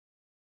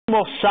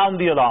Of Sound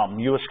the Alarm,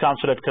 US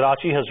Consulate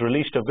Karachi has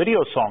released a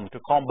video song to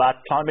combat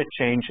climate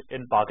change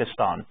in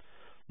Pakistan.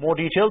 More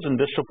details in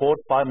this report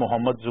by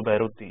Mohammad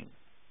Zubairuddin.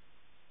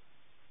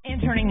 And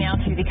turning now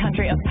to the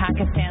country of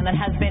Pakistan that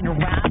has been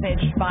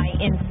ravaged by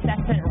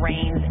incessant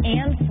rains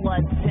and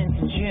floods since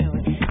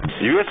June.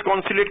 US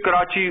Consulate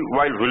Karachi,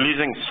 while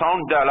releasing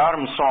Sound the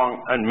Alarm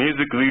song and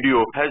music video,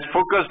 has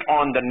focused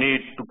on the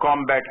need to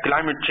combat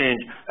climate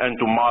change and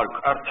to mark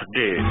Earth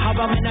Day.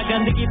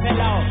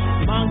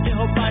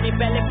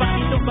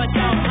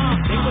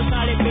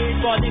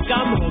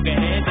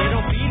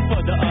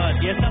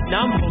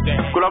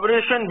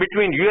 Collaboration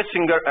between US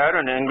singer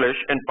Aaron English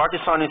and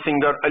Pakistani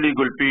singer Ali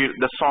Gulpir,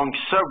 the song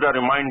served a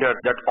reminder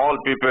that all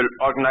people,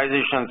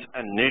 organizations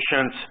and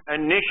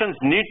nations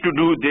need to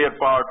do their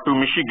part to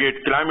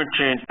mitigate climate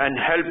change and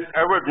help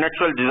avert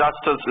natural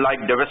disasters like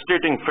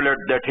devastating flood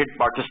that hit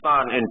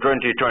Pakistan in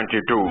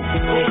 2022.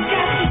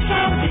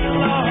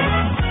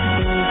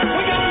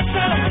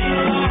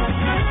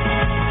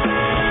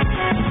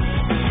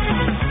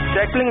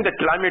 Tackling the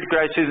climate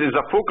crisis is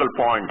a focal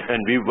point, and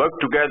we work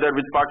together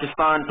with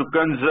Pakistan to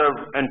conserve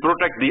and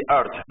protect the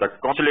earth, the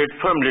consulate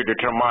firmly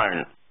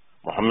determined.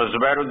 Mohammad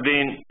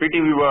Zubairuddin,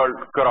 PTV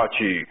World,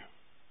 Karachi.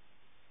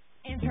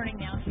 And turning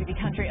now to the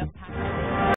country of Pakistan.